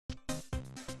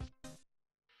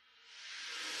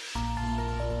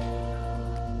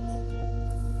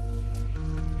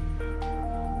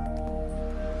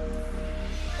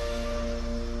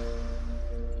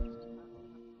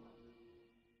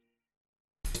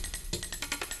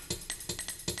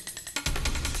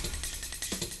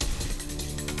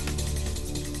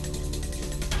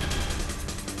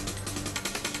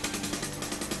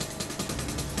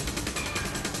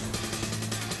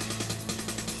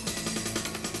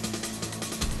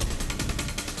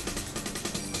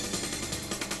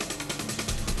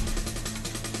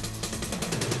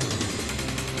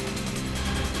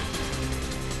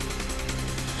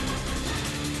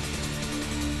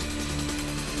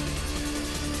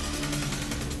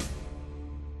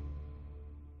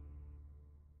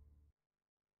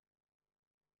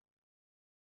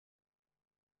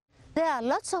There are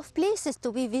lots of places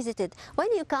to be visited.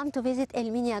 When you come to visit El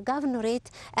Minya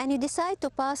Governorate and you decide to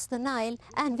pass the Nile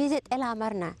and visit El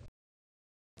Amarna,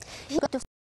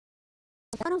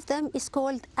 one of them is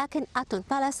called Akhenaton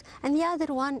Palace and the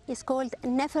other one is called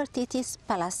Nefertiti's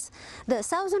Palace. The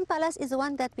southern palace is the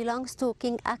one that belongs to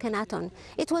King Akhenaton.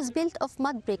 It was built of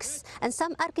mud bricks and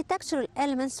some architectural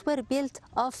elements were built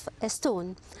of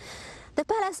stone. The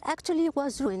palace actually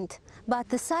was ruined, but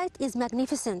the site is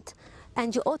magnificent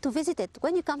and you ought to visit it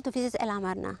when you come to visit El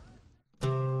Amarna.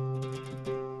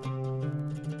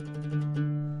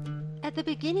 At the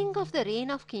beginning of the reign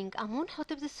of King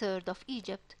Amunhotep III of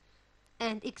Egypt,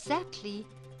 and exactly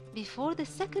before the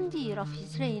second year of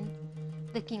his reign,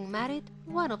 the king married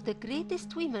one of the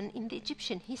greatest women in the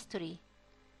Egyptian history.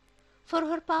 For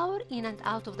her power in and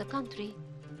out of the country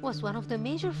was one of the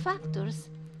major factors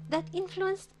that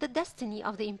influenced the destiny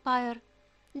of the empire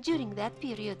during that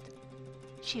period.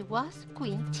 She was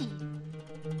Queen Ti.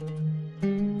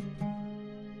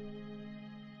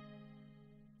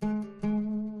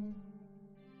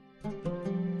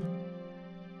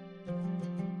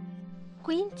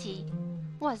 Queen Ti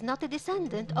was not a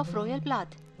descendant of royal blood,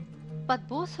 but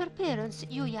both her parents,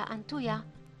 Yuya and Tuya,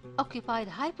 occupied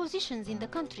high positions in the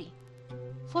country.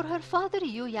 For her father,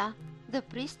 Yuya, the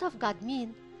priest of god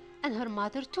Min, and her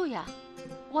mother, Tuya,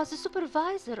 was a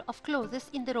supervisor of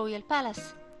clothes in the royal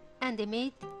palace and a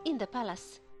maid in the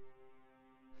palace.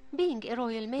 Being a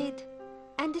royal maid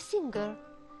and a singer,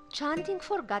 chanting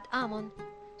for god Amon,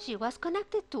 she was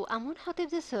connected to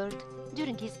Amunhotep III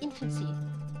during his infancy.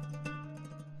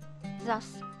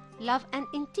 Thus, love and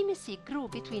intimacy grew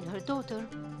between her daughter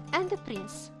and the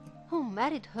prince, who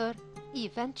married her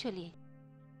eventually.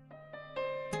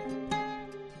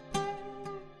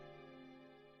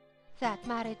 That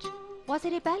marriage was a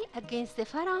rebel against the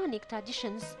pharaonic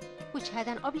traditions, which had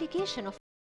an obligation of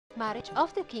marriage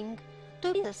of the king to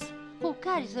a princess who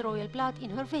carries the royal blood in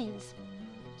her veins,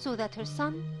 so that her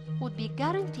son would be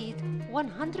guaranteed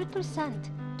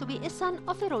 100% to be a son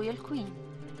of a royal queen.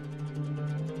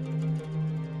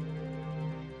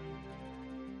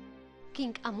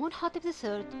 King Amunhotep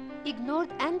III ignored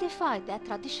and defied that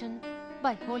tradition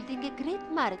by holding a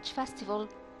great marriage festival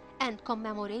and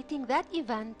commemorating that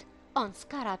event on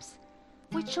scarabs,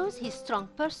 which shows his strong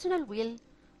personal will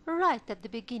right at the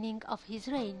beginning of his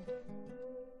reign.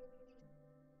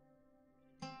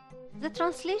 The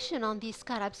translation on these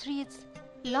scarabs reads,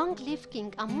 "Long live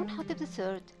King Amunhotep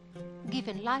III,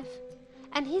 given life,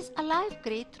 and his alive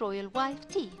great royal wife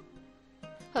Ti.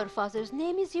 Her father's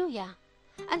name is Yuya,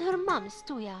 and her mom is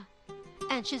Tuya,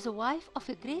 and she's a wife of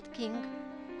a great king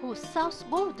whose south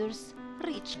borders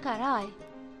reach Karai,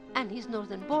 and his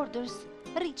northern borders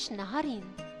reach Naharin."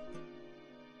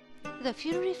 The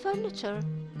funerary furniture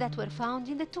that were found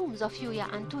in the tombs of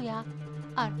Yuya and Tuya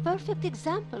are perfect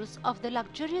examples of the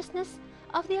luxuriousness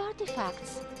of the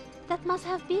artifacts that must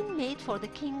have been made for the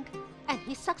king and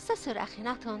his successor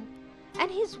Akhenaton and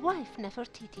his wife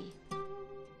Nefertiti.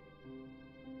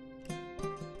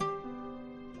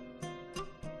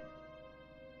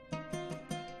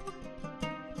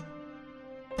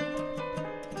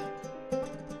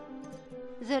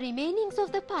 The remainings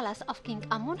of the palace of King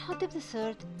Amunhotep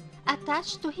III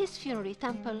attached to his funerary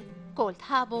temple, called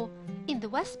Habo, in the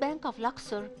west bank of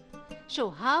Luxor, show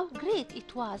how great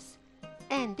it was,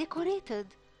 and decorated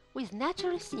with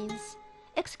natural scenes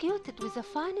executed with the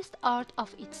finest art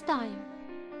of its time.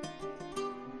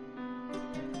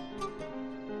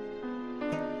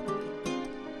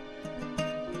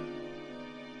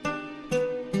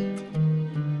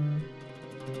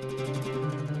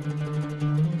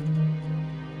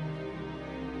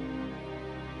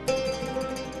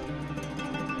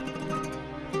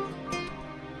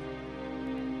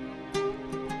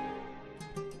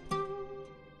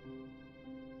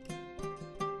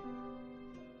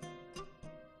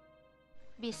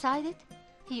 Beside it,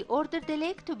 he ordered the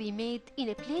lake to be made in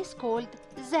a place called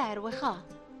Zarwecha,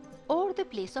 or the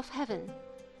place of heaven,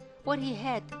 where he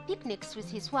had picnics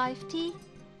with his wife Ti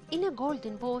in a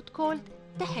golden boat called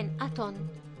Tehen Aton,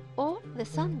 or the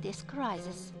sun disk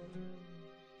rises.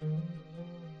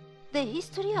 The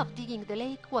history of digging the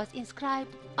lake was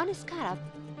inscribed on a scarab,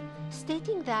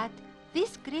 stating that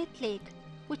this great lake,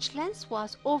 which length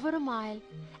was over a mile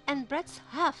and breadth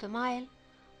half a mile,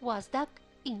 was dug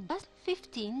in just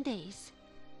 15 days.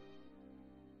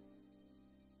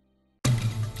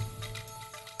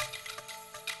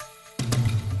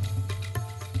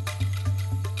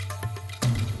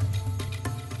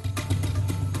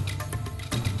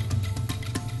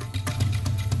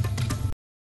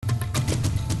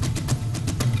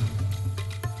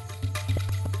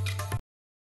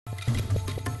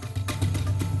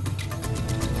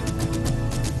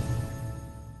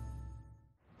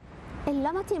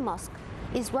 Al-Lamati Mosque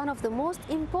is one of the most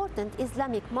important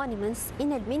Islamic monuments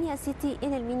in Al-Minya city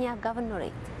in Al-Minya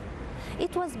Governorate.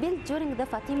 It was built during the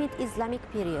Fatimid Islamic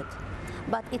period,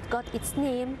 but it got its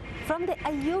name from the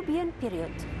Ayyubian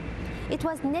period. It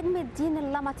was Najm ad-Din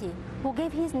al-Lamati who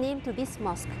gave his name to this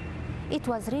mosque. It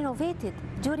was renovated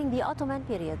during the Ottoman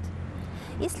period.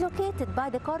 It's located by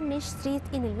the Corniche Street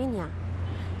in Al-Minya,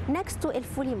 next to El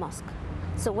Fuli Mosque.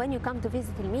 So when you come to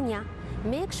visit Al-Minya,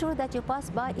 make sure that you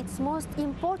pass by its most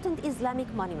important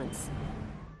Islamic monuments.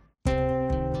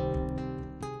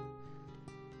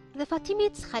 The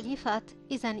Fatimid Caliphate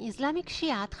is an Islamic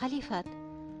Shiite Caliphate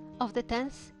of the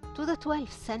 10th to the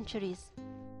 12th centuries.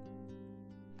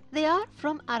 They are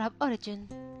from Arab origin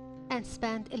and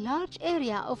spanned a large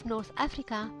area of North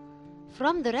Africa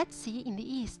from the Red Sea in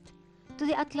the east to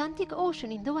the Atlantic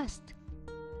Ocean in the west.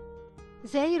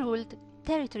 They ruled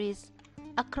territories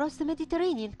across the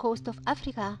Mediterranean coast of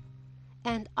Africa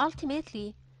and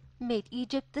ultimately made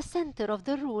Egypt the center of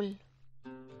their rule.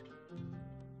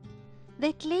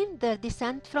 They claimed their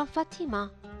descent from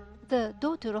Fatima, the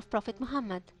daughter of Prophet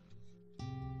Muhammad.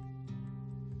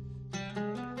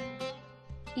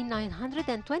 In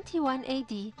 921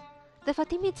 AD, the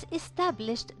Fatimids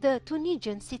established the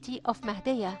Tunisian city of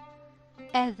Mahdia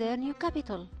as their new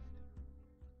capital.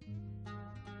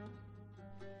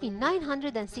 In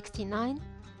 969,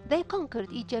 they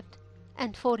conquered Egypt,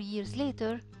 and 4 years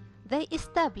later, they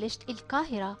established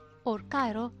El-Qahira, or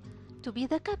Cairo, to be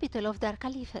the capital of their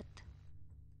caliphate.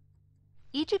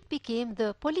 Egypt became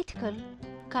the political,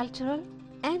 cultural,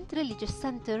 and religious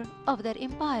center of their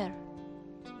empire.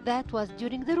 That was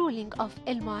during the ruling of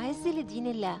Al-Mu'izz al-Din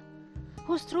Allah,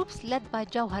 whose troops led by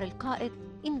Jawhar al-Qa'id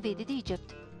invaded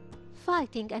Egypt,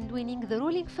 fighting and winning the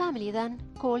ruling family then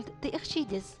called the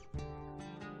Ikhshidids.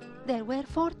 There were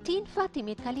 14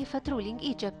 Fatimid Caliphate ruling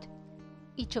Egypt.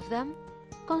 Each of them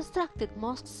constructed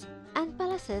mosques and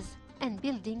palaces and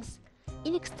buildings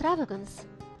in extravagance,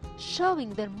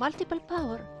 showing their multiple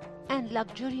power and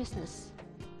luxuriousness.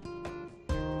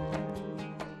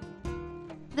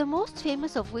 The most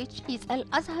famous of which is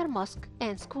Al-Azhar Mosque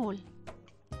and School.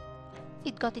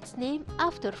 It got its name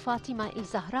after Fatima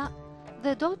al-Zahra,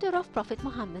 the daughter of Prophet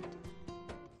Muhammad.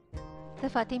 The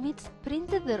Fatimids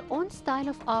printed their own style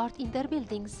of art in their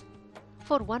buildings,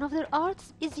 for one of their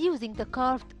arts is using the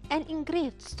carved and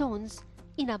engraved stones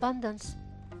in abundance,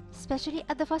 especially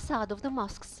at the facade of the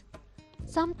mosques,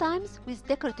 sometimes with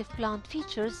decorative plant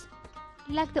features,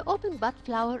 like the open bud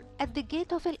flower at the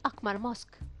gate of Al-Aqmar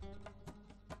Mosque.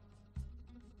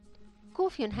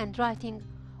 Kufian handwriting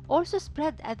also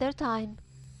spread at their time,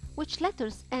 which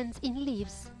letters ends in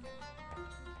leaves.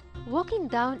 Walking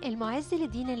down Al-Mu'izz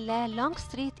al-Din Allah long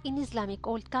street in Islamic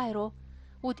Old Cairo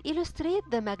would illustrate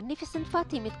the magnificent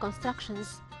Fatimid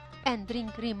constructions and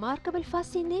bring remarkable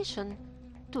fascination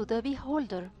to the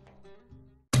beholder.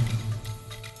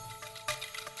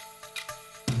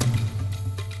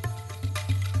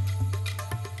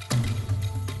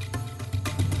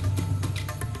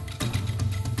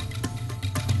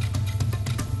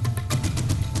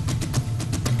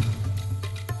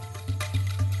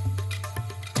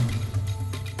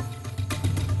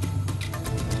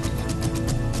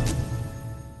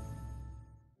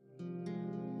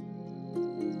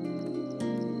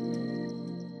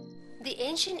 The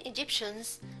ancient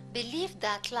Egyptians believed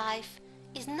that life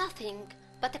is nothing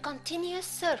but a continuous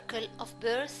circle of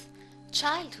birth,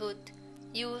 childhood,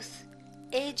 youth,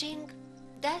 aging,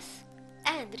 death,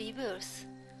 and rebirth.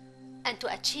 And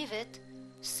to achieve it,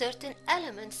 certain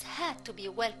elements had to be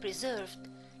well preserved,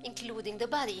 including the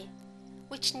body,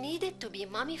 which needed to be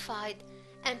mummified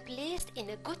and placed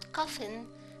in a good coffin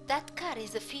that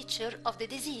carries the feature of the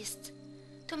deceased,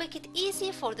 to make it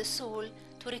easier for the soul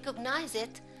to recognize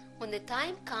it when the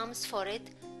time comes for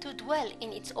it to dwell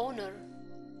in its owner.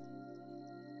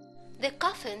 The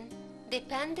coffin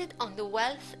depended on the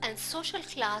wealth and social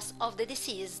class of the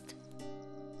deceased.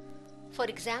 For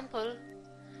example,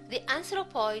 the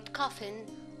anthropoid coffin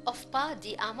of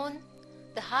Pa-Di Amon,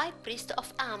 the high priest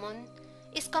of Amon,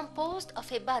 is composed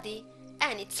of a body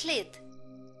and its lid.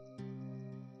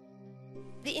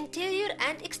 The interior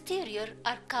and exterior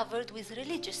are covered with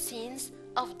religious scenes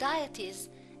of deities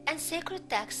and sacred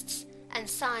texts and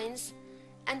signs,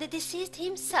 and the deceased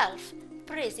himself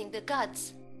praising the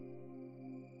gods.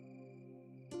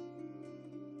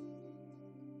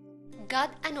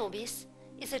 God Anubis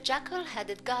is a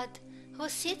jackal-headed god who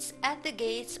sits at the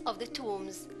gates of the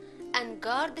tombs and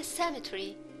guards the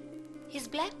cemetery. His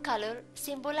black color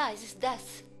symbolizes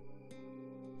death.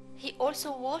 He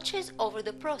also watches over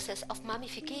the process of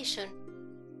mummification,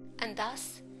 and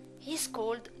thus he is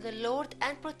called the Lord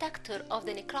and Protector of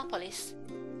the necropolis.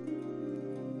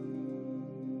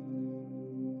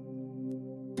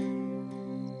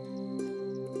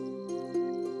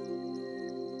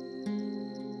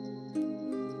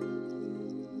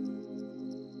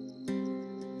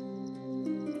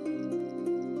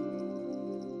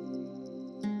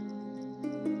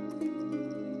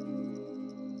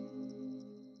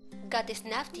 Goddess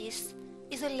Nephthys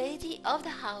is a lady of the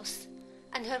house,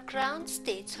 and her crown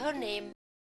states her name,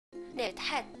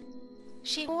 Nephthhet.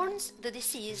 She mourns the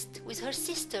deceased with her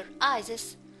sister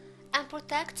Isis and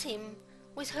protects him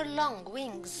with her long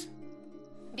wings.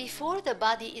 Before the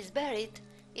body is buried,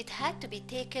 it had to be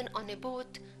taken on a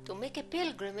boat to make a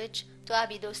pilgrimage to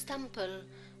Abydos temple,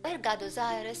 where god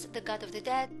Osiris, the god of the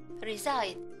dead,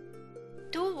 resides.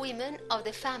 Two women of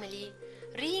the family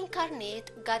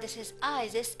reincarnate goddesses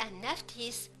Isis and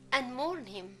Nephthys and mourn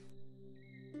him.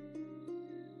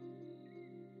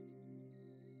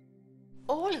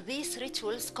 All these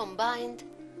rituals combined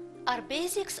are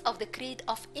basics of the creed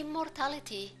of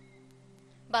immortality,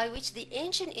 by which the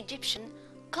ancient Egyptian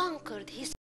conquered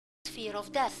his fear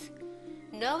of death,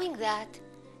 knowing that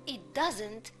it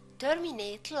doesn't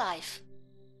terminate life.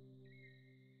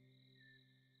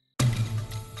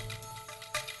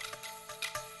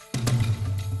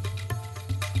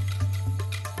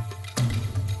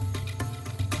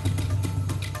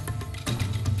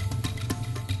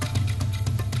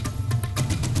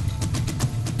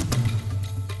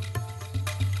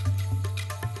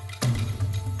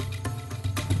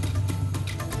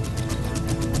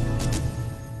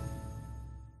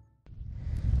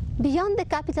 Beyond the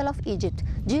capital of Egypt,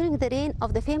 during the reign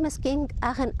of the famous king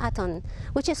Akhenaton,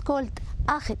 which is called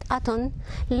Akhet-Aton,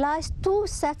 lies two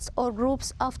sets or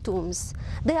groups of tombs.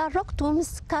 They are rock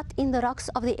tombs cut in the rocks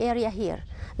of the area here,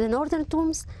 the northern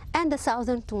tombs and the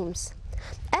southern tombs.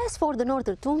 As for the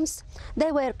northern tombs,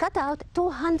 they were cut out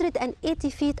 280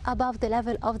 feet above the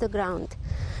level of the ground.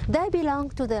 They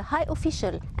belong to the high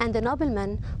official and the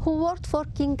noblemen who worked for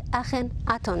King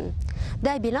Akhenaton.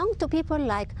 They belong to people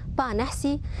like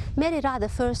Pa-Nehsi, Meri-Ra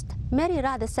I,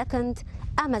 Meri-Ra II,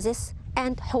 Amasis,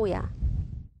 and Hoya.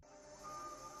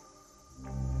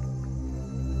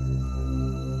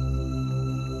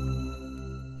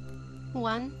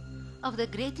 One of the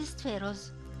greatest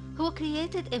pharaohs who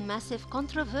created a massive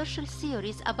controversial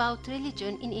series about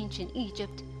religion in ancient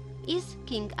Egypt is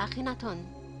King Akhenaton.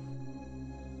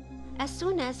 As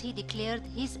soon as he declared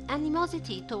his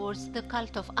animosity towards the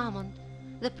cult of Amun,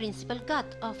 the principal god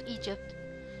of Egypt,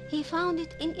 he found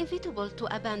it inevitable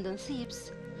to abandon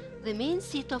Thebes, the main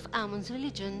seat of Amun's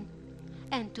religion,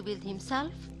 and to build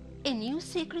himself a new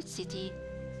sacred city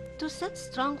to set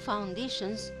strong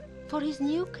foundations for his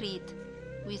new creed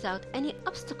without any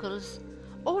obstacles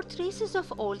or traces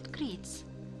of old creeds.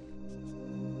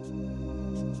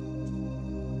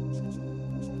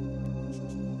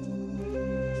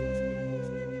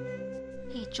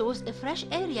 He chose a fresh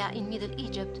area in Middle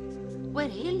Egypt, where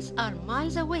hills are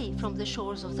miles away from the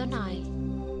shores of the Nile.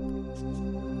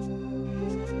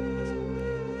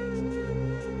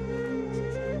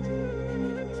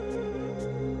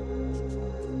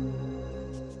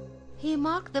 He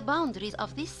marked the boundaries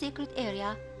of this sacred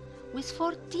area with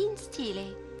 14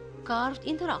 stelae carved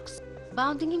in the rocks,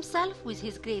 bounding himself with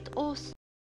his great oath,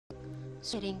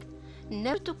 swearing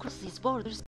never to cross these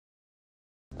borders.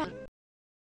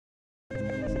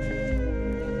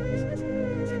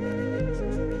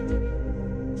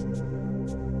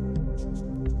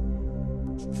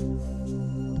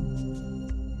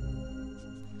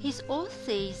 His oath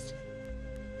says,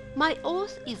 "My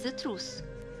oath is the truth,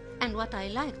 and what I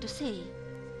like to say,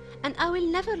 and I will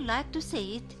never like to say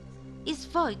it, is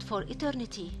void for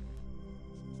eternity."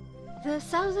 The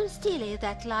southern stele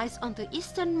that lies on the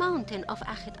eastern mountain of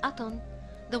Akhet-Aton,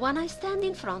 the one I stand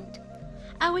in front,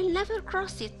 I will never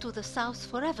cross it to the south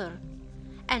forever,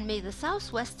 and may the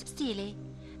southwest stele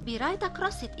be right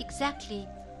across it exactly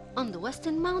on the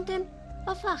western mountain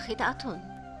of Akhet-Aton.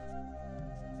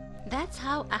 That's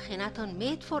how Akhenaton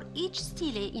made for each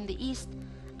stele in the east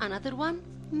another one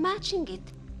matching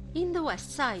it in the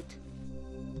west side.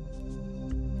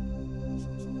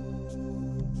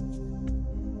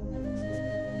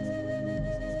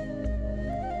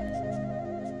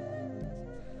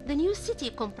 The new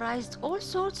city comprised all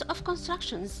sorts of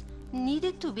constructions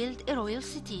needed to build a royal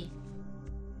city.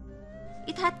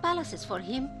 It had palaces for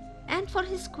him and for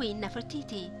his queen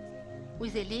Nefertiti,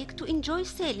 with a lake to enjoy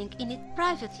sailing in it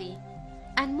privately,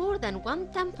 and more than one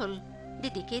temple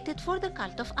dedicated for the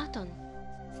cult of Aton.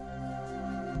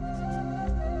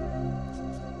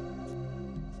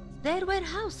 There were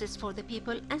houses for the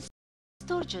people and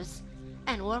storages,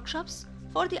 and workshops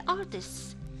for the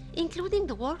artists, including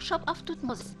the workshop of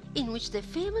Thutmose, in which the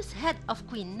famous head of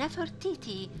Queen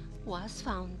Nefertiti was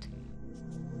found.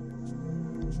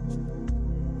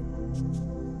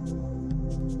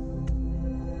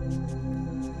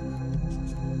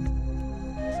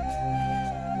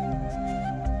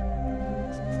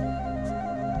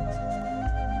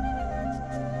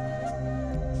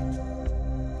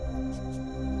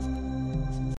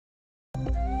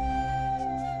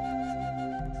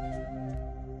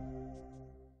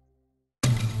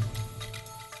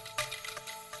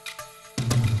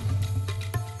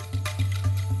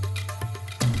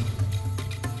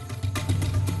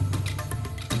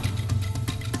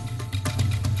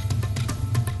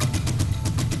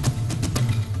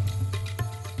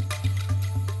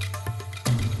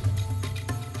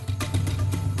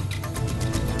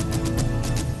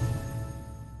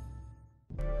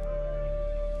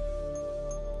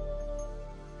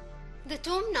 The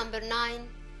tomb number 9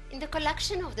 in the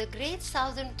collection of the great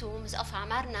southern tombs of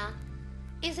Amarna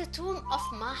is the tomb of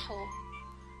Maho,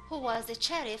 who was the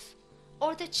sheriff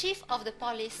or the chief of the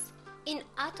police in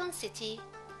Aton city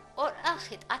or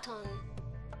Akhit Aton.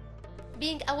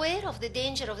 Being aware of the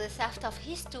danger of the theft of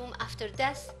his tomb after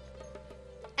death,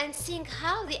 and seeing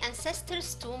how the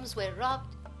ancestors' tombs were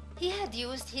robbed, he had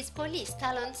used his police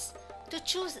talents to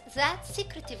choose that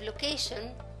secretive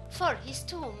location for his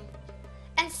tomb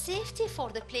and safety for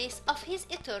the place of his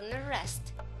eternal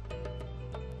rest.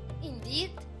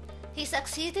 Indeed, he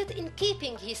succeeded in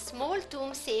keeping his small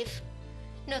tomb safe,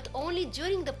 not only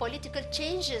during the political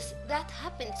changes that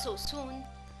happened so soon,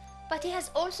 but he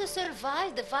has also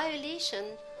survived the violation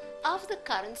of the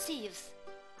current thieves.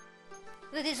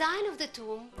 The design of the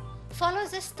tomb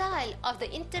follows the style of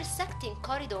the intersecting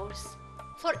corridors,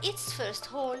 for its first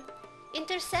hall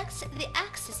intersects the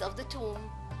axis of the tomb.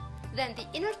 Then the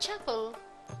inner chapel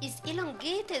is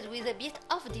elongated with a bit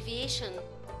of deviation.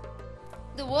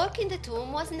 The work in the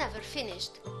tomb was never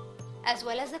finished, as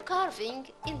well as the carving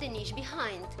in the niche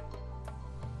behind.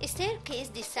 A staircase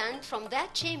descends from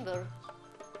that chamber.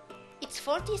 Its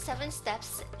 47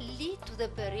 steps lead to the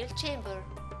burial chamber.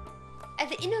 At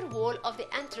the inner wall of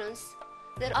the entrance,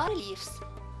 there are reliefs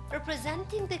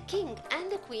representing the king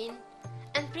and the queen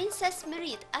and Princess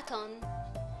Merit Aton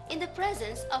in the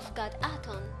presence of god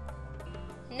Aton.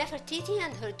 Nefertiti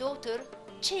and her daughter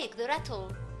shake the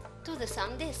rattle to the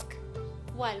sun disk,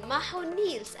 while Maho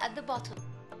kneels at the bottom.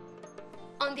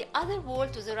 On the other wall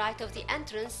to the right of the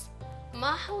entrance,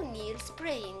 Maho kneels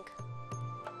praying.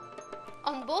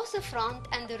 On both the front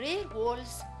and the rear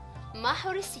walls,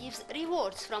 Maho receives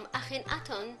rewards from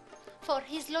Akhenaton for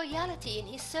his loyalty in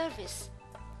his service,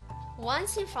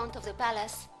 once in front of the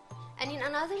palace and in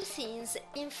another scenes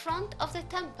in front of the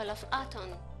temple of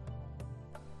Aton.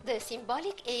 The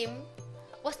symbolic aim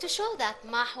was to show that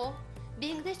Maho,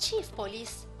 being the chief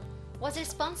police, was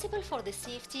responsible for the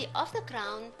safety of the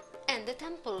crown and the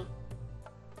temple.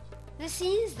 The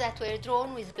scenes that were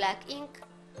drawn with black ink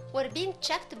were being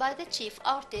checked by the chief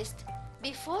artist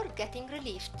before getting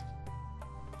relieved.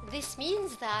 This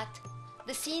means that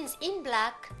the scenes in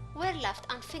black were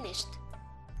left unfinished.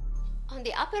 On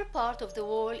the upper part of the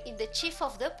wall in the chief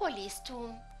of the police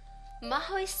tomb,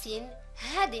 Maho is seen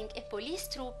heading a police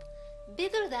troop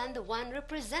bigger than the one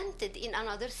represented in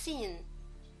another scene.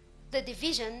 The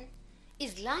division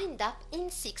is lined up in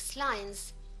 6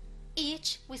 lines,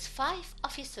 each with 5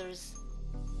 officers.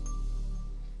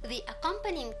 The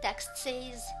accompanying text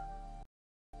says,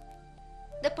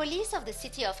 "The police of the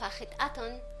city of Akhit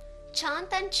Aton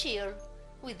chant and cheer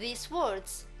with these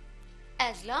words,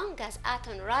 'As long as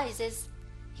Aton rises,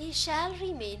 he shall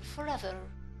remain forever.'"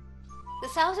 The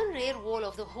southern rear wall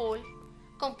of the hall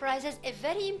comprises a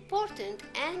very important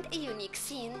and a unique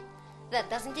scene that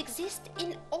doesn't exist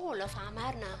in all of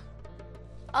Amarna.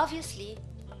 Obviously,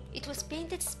 it was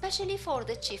painted specially for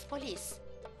the chief police.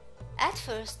 At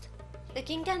first, the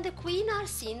king and the queen are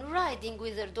seen riding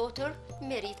with their daughter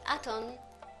Merit Aton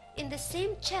in the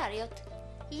same chariot,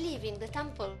 leaving the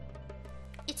temple.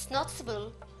 It's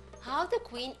noticeable how the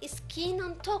queen is keen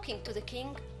on talking to the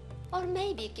king, or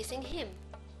maybe kissing him,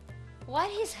 while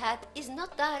his head is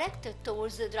not directed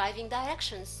towards the driving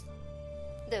directions.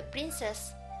 The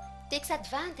princess takes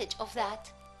advantage of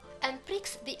that and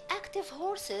pricks the active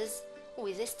horses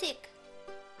with a stick.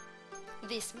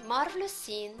 This marvelous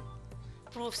scene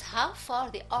proves how far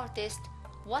the artist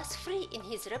was free in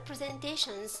his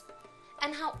representations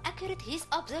and how accurate his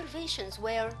observations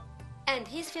were, and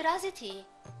his veracity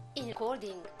in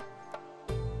recording.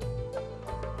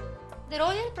 The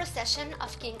royal procession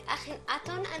of King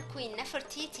Akhenaton and Queen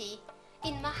Nefertiti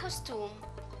in Maho's tomb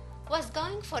was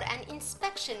going for an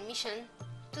inspection mission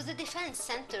to the defense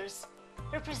centers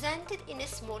represented in a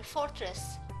small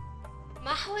fortress.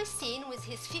 Maho is seen with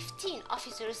his 15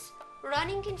 officers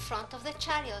running in front of the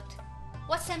chariot.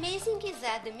 What's amazing is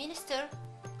that the minister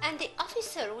and the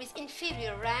officer with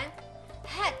inferior rank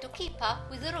had to keep up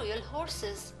with the royal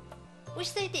horses,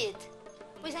 which they did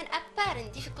with an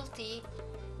apparent difficulty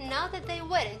now that they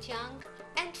weren't young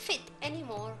and fit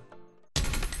anymore.